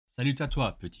Salut à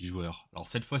toi, petit joueur. Alors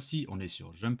cette fois-ci, on est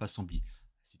sur Jump Assembly.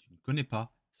 Si tu ne connais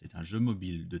pas, c'est un jeu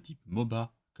mobile de type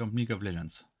MOBA comme League of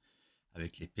Legends,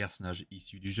 avec les personnages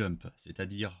issus du Jump,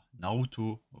 c'est-à-dire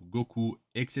Naruto, Goku,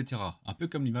 etc. Un peu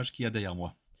comme l'image qu'il y a derrière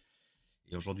moi.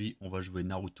 Et aujourd'hui, on va jouer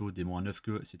Naruto démon à 9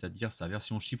 queues, c'est-à-dire sa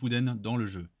version Shippuden dans le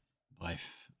jeu.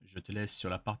 Bref, je te laisse sur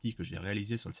la partie que j'ai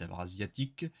réalisée sur le serveur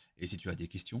asiatique, et si tu as des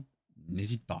questions,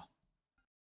 n'hésite pas.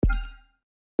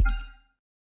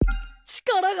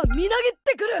 力がみなぎっ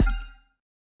てくる。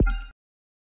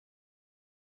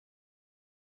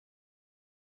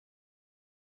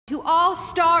 To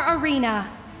All-Star Arena.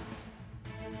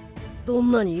 ど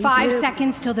んなに 5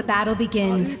 seconds till the battle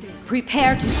begins.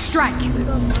 Prepare to strike.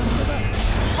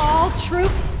 All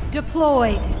troops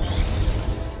deployed.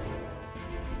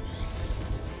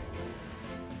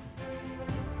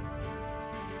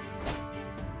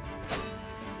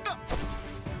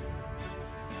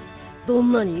 ど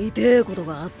んなに痛えこと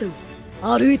があっても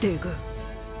歩いていく。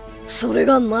それ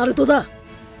がナルトだ。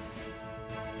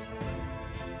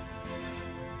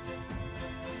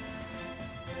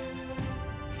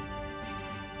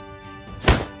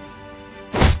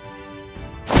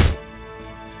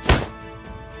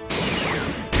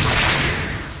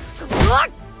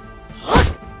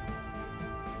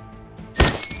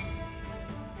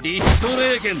リスト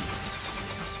レーゲン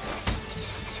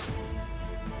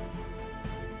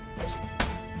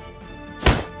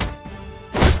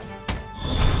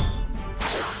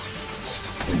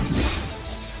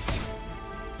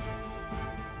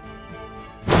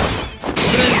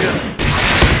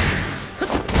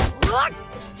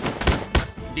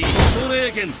リストレ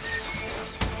ーゲン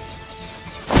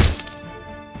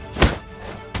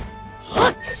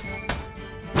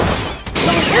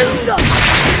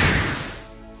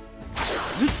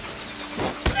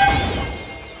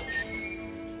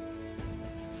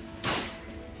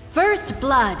First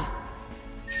blood.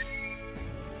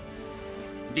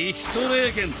 リストレ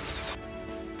ーゲン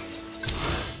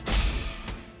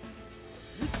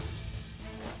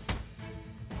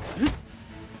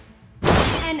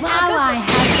An ally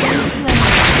has been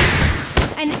slain.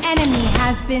 An enemy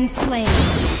has been slain.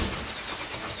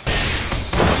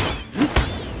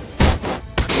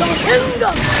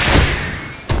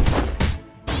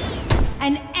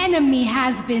 An enemy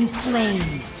has been slain.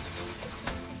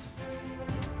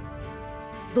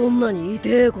 どんなに痛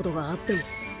えことがあって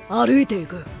も歩いてい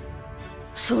く。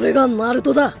それがナル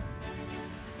トだ。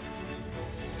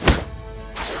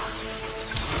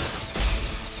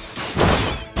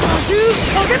多重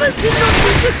影分身の術。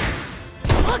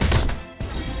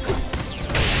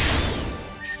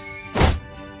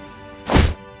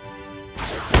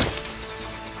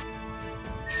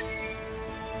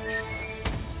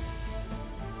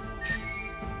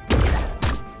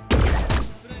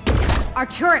 Our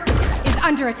turret is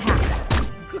under attack.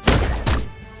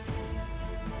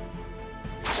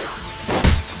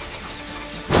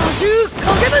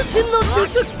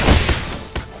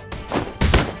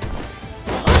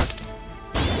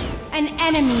 An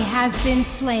enemy has been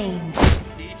slain.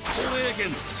 リストレーゲン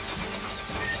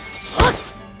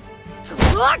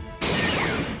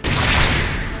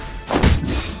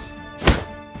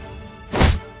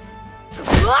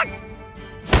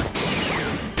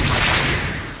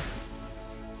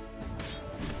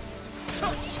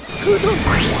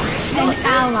An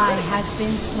ally has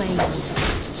been slain.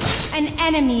 An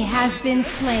enemy has been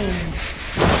slain.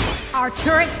 Our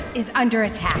turret is under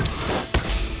attack.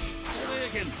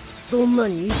 どんな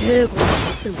に痛えことがあ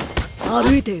っても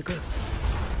歩いていく。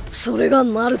それが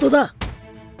ナルトだ。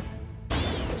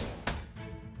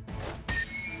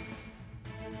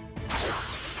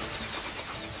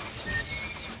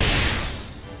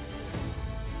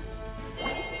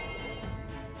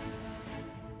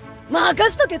任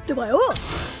しとけってばよ。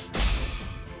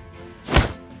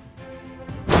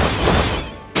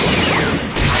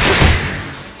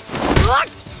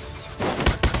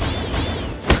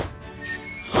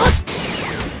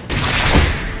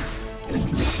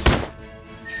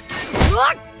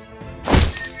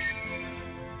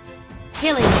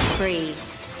Killing spree.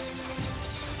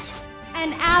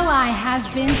 An ally has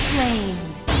been slain.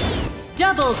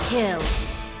 Double kill.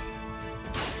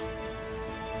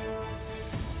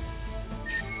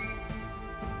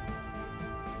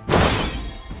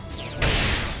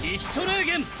 リストレー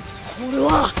ゲン俺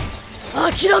は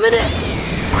諦めねえ。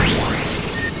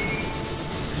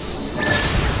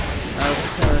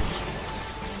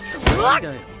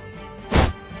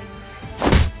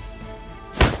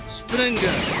スプレンガー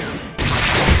俺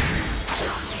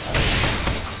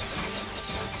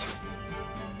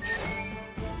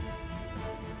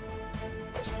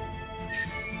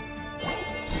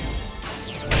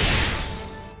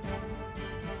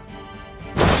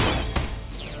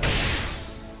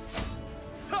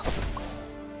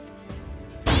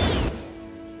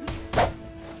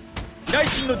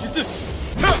An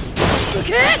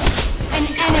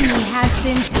enemy has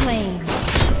been slain.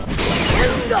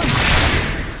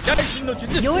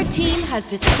 Your team has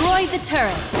destroyed the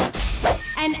turret.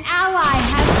 An ally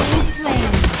has been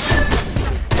slain.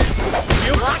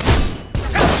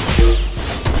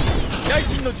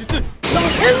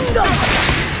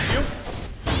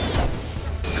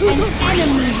 An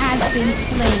enemy has been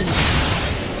slain.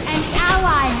 An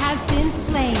ally has been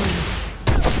slain.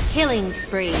 Killing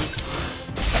spree.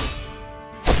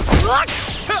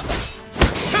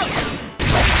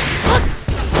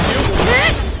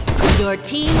 Your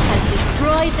team has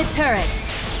destroyed the turret.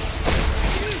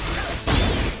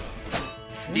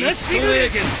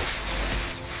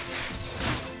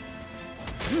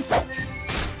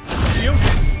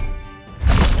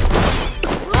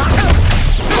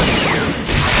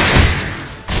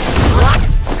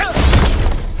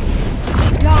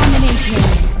 Dominating.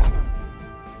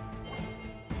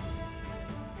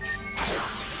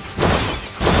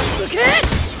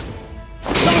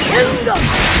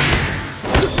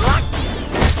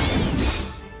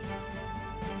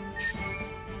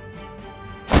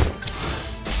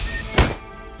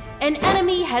 An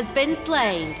enemy has been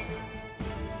slain.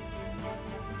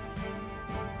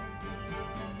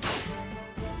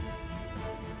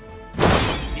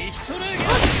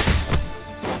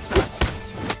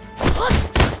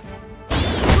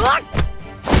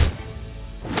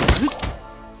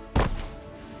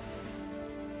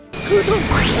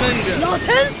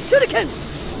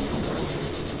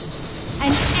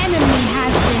 An enemy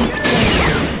has been slain.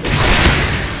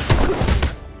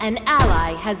 An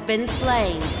ally has been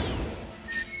slain.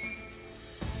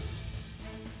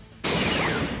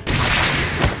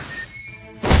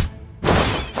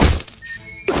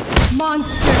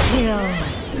 Monster kill.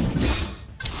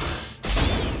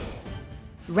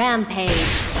 Rampage.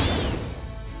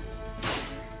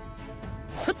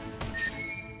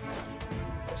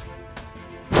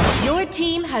 Your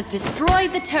team has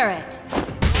destroyed the turret.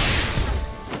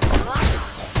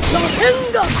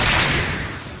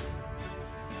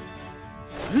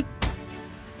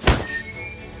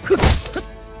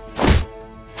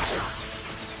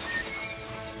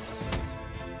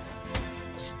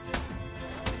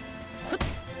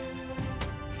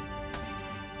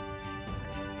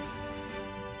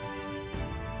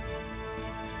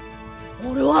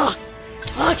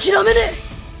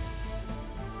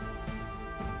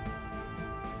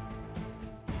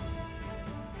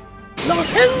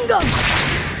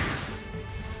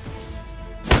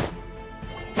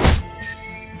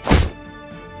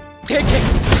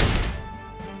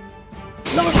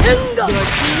 Your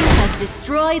team has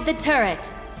destroyed the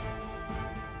turret.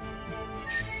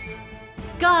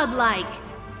 Godlike.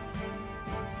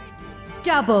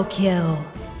 Double kill.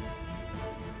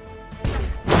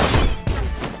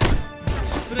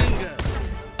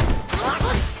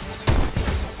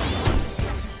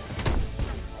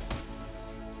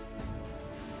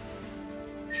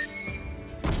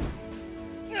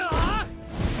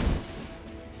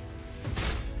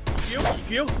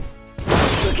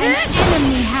 An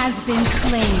enemy has been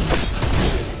slain.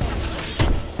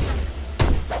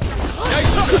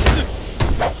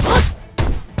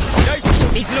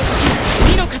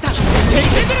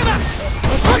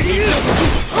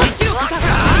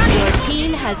 Your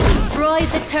team has destroyed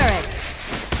the turret.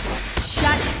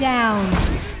 Shut down.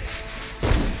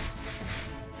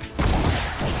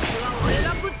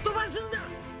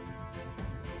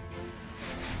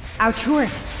 Our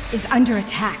turret is under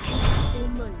attack.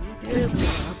 An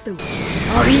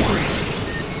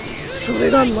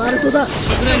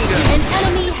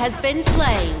enemy has been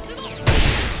slain.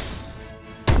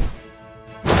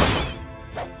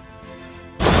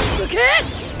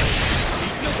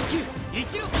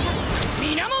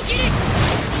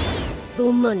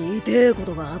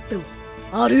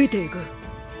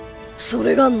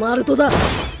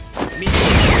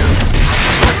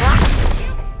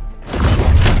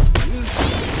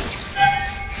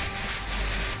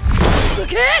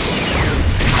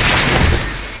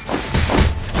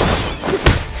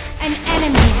 An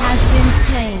enemy has been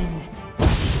slain.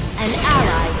 An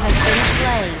ally has been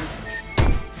slain.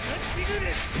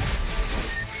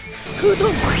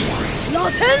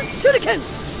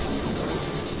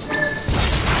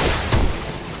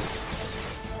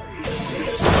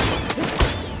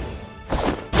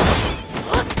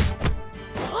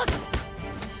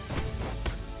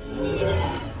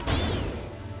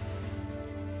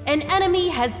 An enemy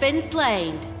has been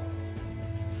slain.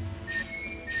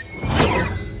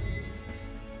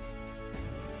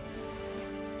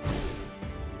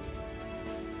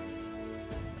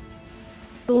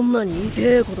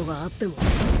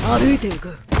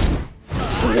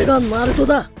 それがナルト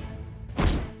だ。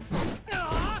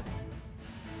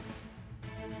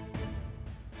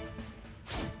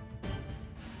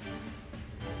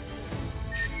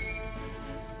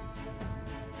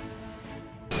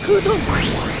空遁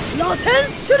螺旋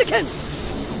手裏剣。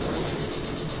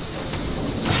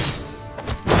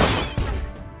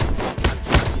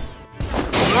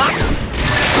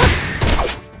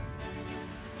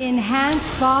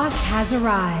Enhanced boss has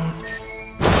arrived.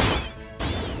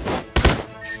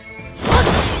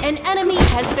 An enemy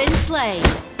has been slain.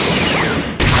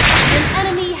 An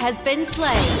enemy has been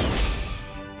slain.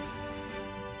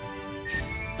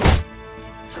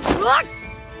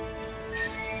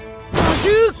 多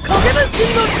重影分身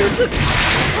の術。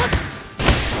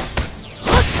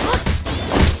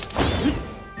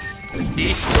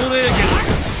リヒトレーゲン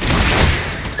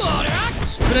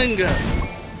スプレンガー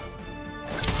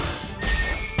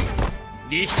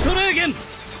リヒトレーゲンアス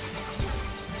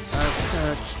タ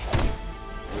ーキ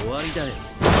終わりだよ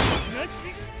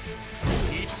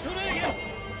リヒトレーゲン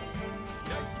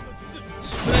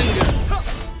スプレンガー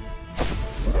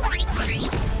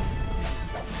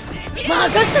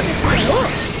任してくれよ。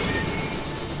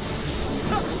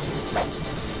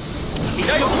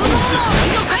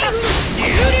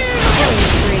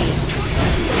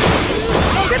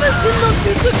影分身の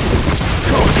術。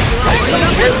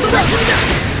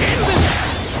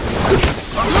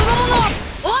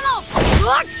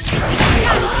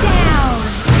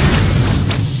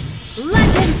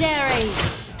Legendary.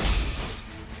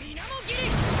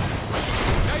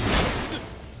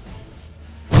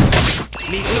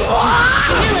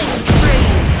 Killing spree.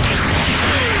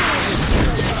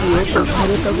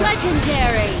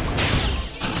 Legendary.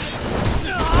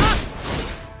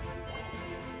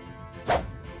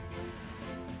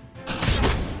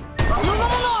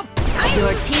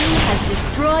 Your team has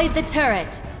destroyed the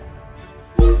turret.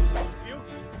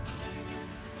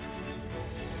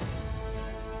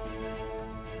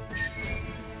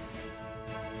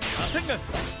 Rampage.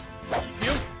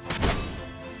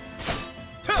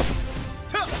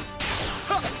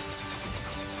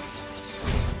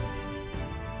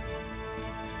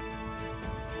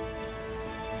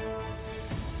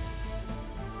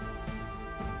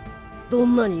 ど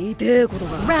んなに痛えこと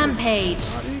が Rampage.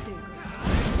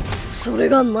 それ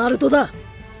がナルトだ。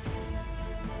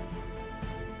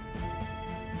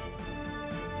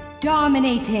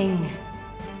Dominating.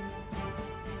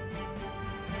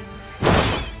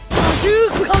 多重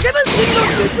影分身の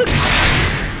術。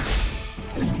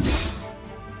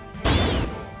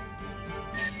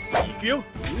行くよ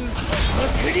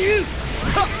多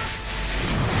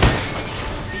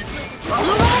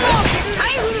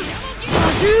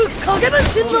重影分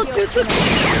身の術。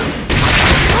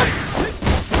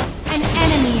An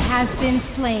enemy has been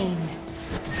slain.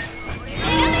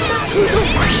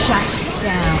 Shut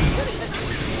down.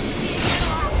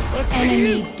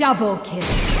 Enemy double kill.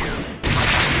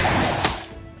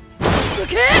 つ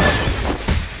け。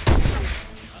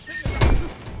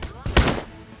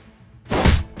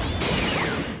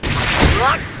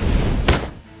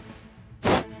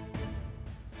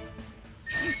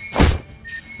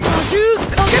多重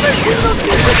影分身の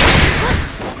術。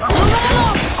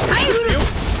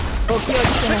お気をつ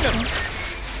けなさい。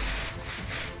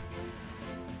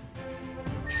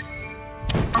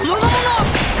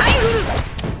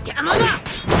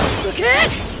つけ。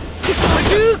多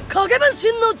重影分身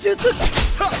の術。螺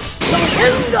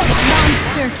旋が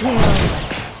Monster kill.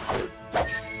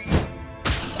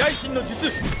 大神の術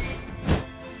螺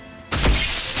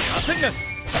旋が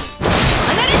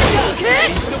離れてつけ。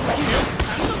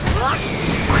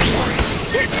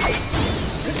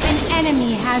An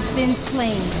enemy has been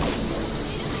slain.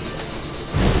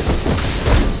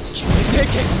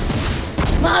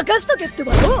 任しとけって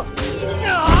ばよ。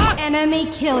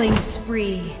Enemy killing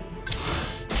spree.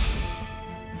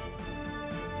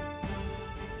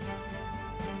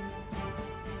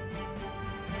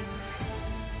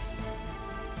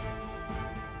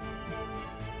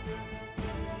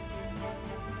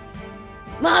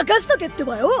 任しとけって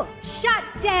ばよ。Shut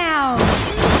down.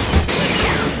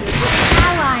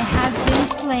 Ally has been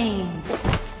slain.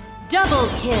 Double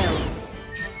kill.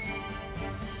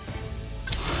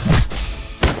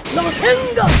 螺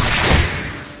旋が。は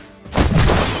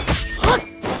っ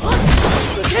はっ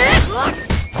つけ。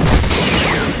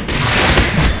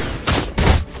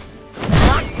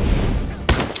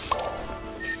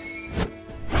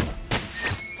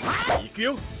行く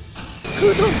よ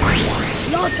空遁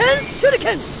螺旋手裏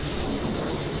剣。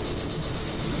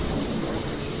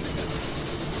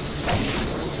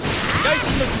大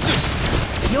神の術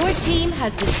Your team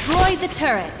has destroyed the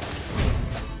turret.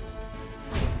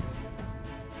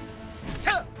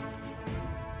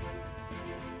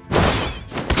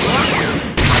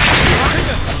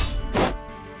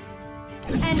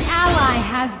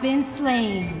 has been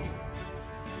slain.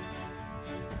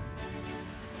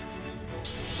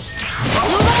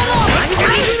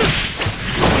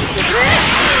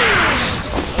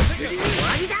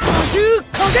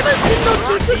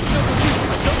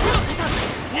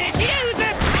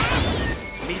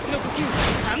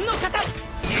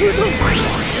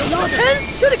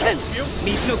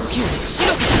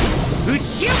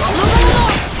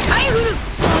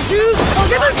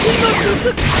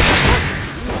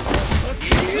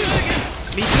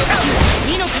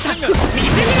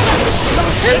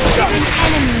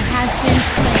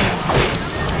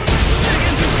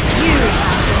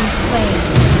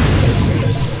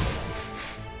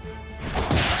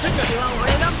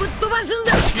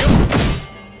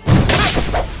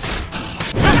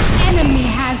 Enemy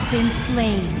has been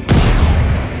slain.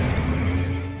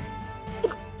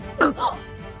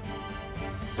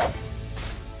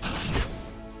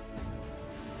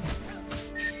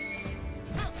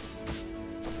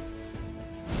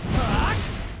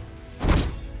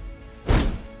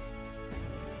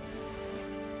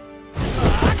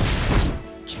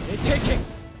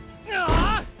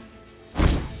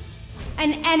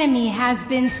 An enemy has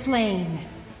been slain.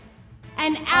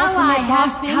 An ally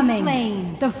has been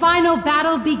slain. The final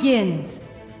battle begins.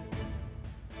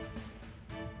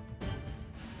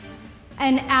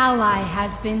 An ally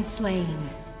has been slain.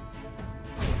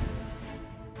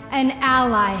 An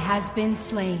ally has been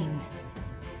slain.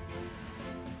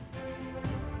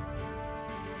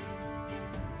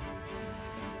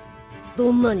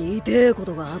 どんなに痛えこ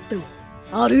とがあっても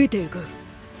歩いていく。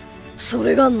そ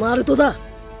れがナルトだ。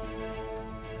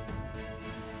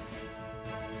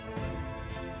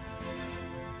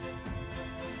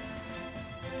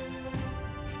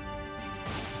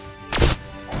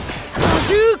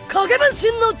影分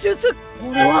身の術、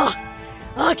俺は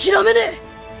諦めねえ。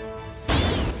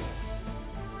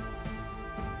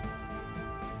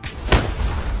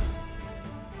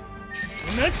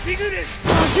スマッシグレス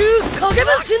影分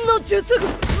身の術。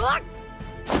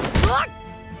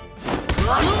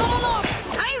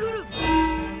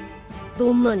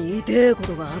どんなに痛えこ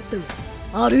とがあっても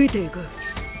歩いていく。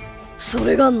そ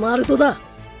れがナルトだ。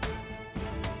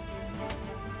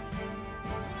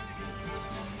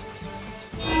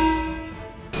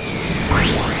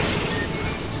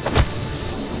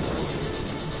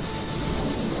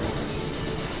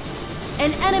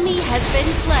An enemy has been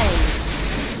slain.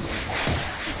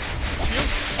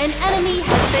 An enemy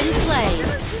has been slain.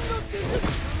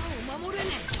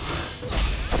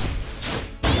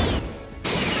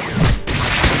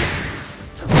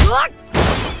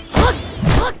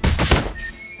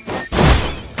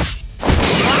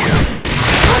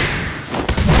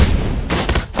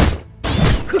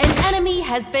 An enemy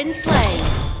has been slain.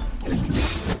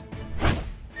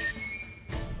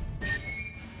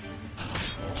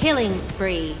 Killing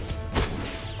spree.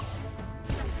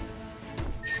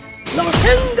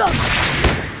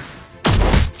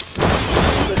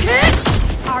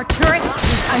 Our turret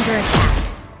is under attack.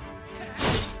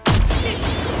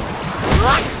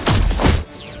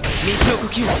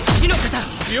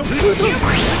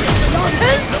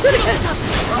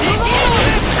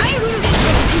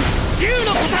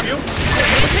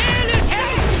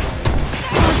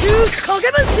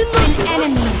 An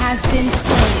enemy has been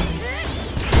slain.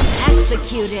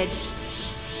 Executed.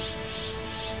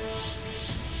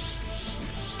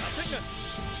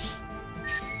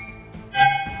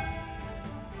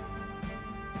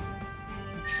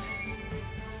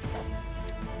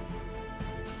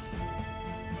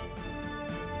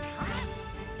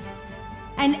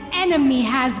 An enemy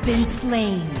has been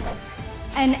slain.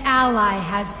 An ally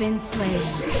has been slain.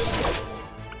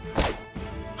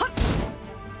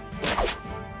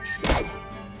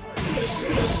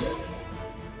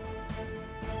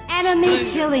 Enemy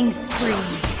killing spree.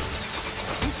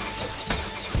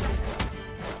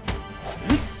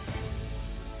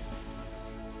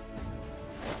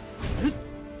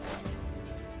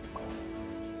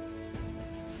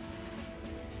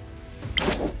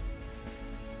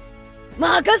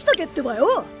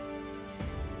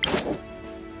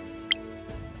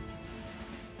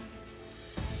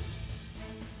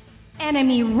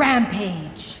 Enemy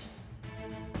rampage.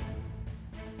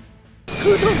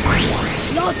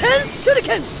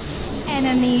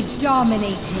 Enemy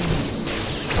dominating.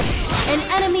 An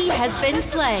enemy has been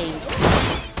slain.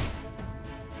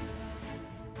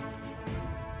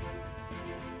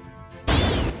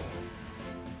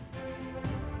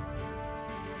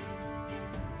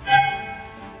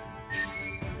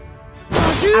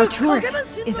 Our turret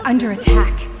is under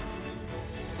attack.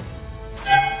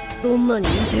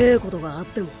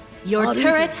 Your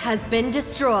turret has been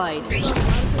destroyed.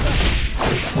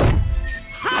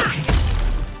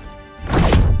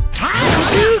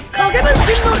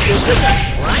 Our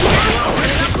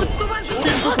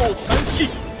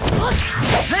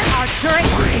turret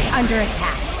is under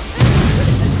attack.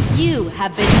 You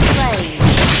have been slain.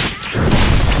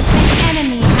 An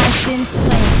enemy has been slain.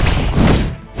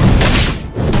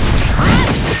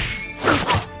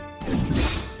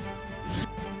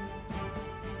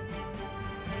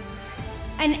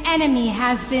 An enemy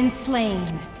has been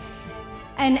slain.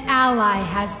 An ally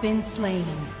has been slain.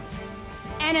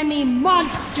 Enemy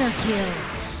monster kill.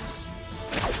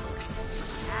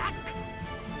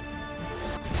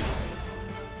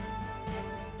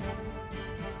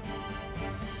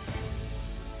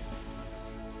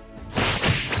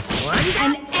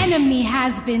 An enemy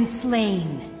has been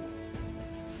slain.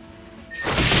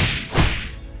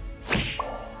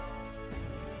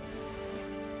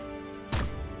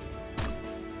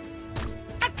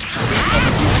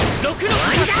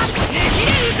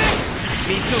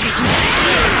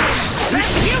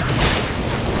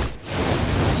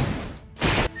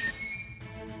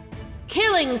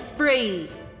 Killing spree.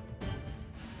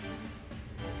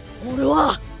 俺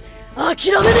は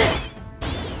諦めねえ。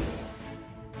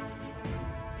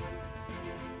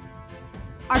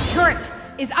 Our turret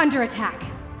is under attack.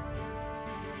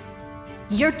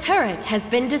 Your turret has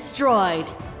been destroyed.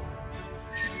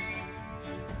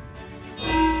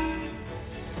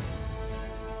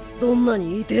 どんな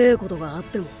に痛えことがあっ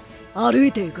ても歩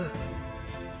いていく。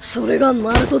それが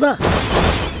ナルトだ。螺旋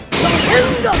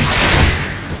が。こい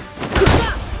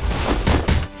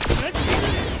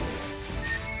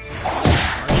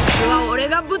つは俺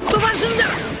がぶっ飛ばすんだ。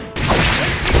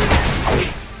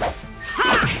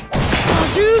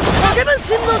影分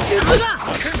身の術が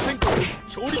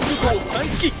調理空港三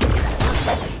式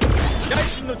大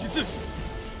神の術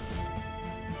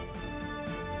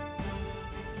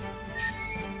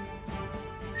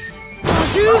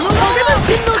影分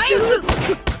身の術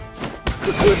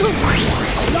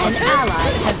An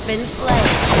ally has been slain.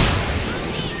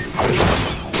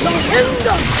 螺旋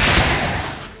が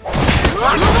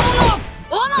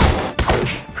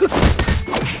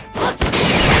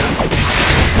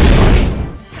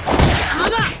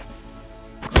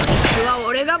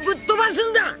俺がぶっ飛ばす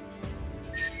んだ。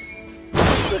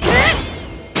すげえ。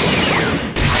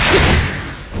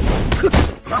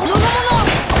このもの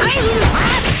タイフル。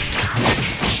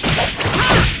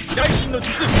大神の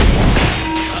術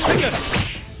朝が大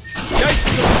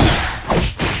神の術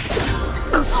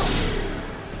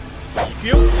行く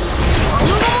よ。この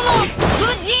もの無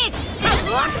事。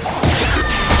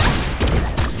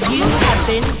You have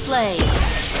been slain.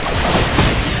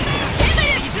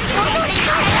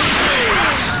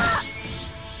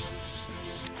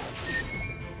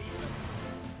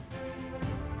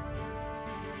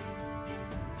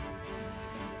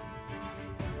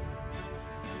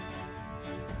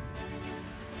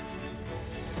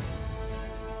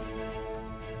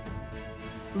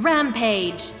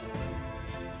 Rampage.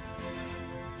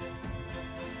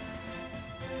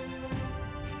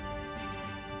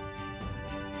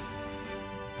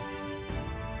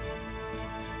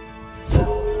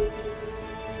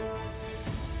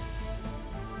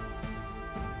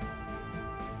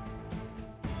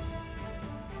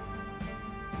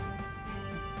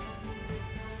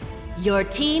 Your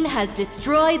team has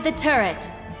destroyed the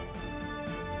turret.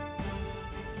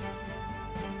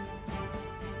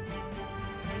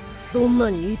 どんな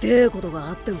に痛えことが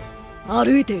あっても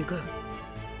歩いていく。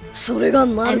それが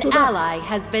ナル An トだ。 ally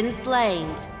has been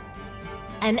slain.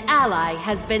 An ally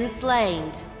has been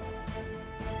slain.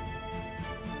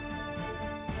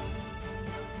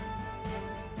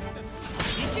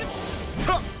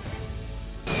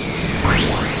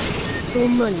 ど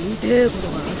んなに痛えこ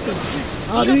とがあっても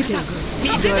歩いていく。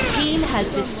 Your team has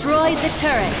destroyed the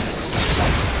turret.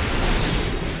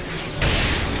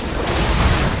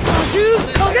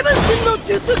 影分身の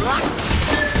術。 You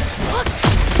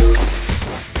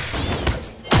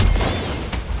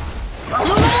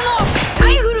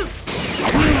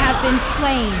have been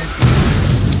slain.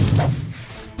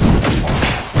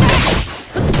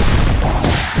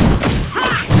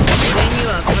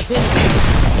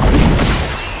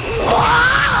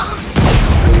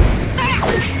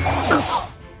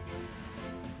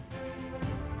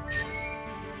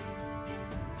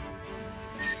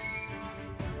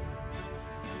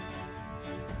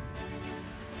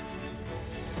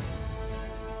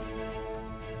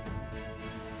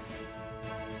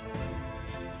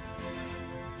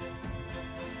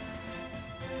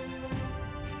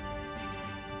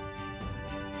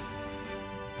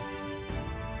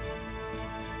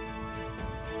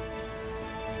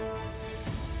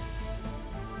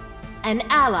 An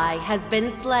ally has been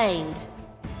slain.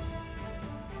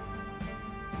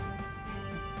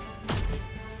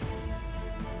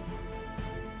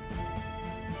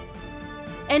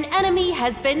 An enemy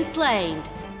has been slain.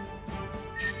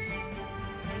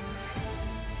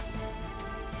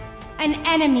 An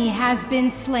enemy has been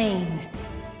slain.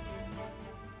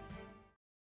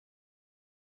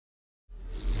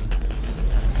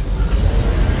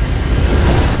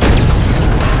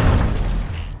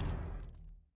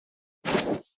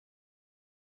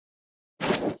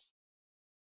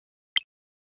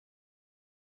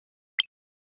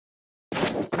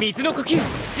 Mizu no kokyū,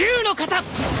 10の型、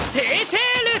聖帝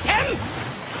ルテ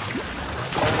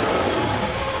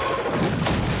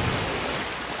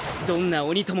ン。どんな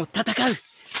鬼とも戦う。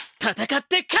戦っ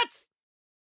て勝つ。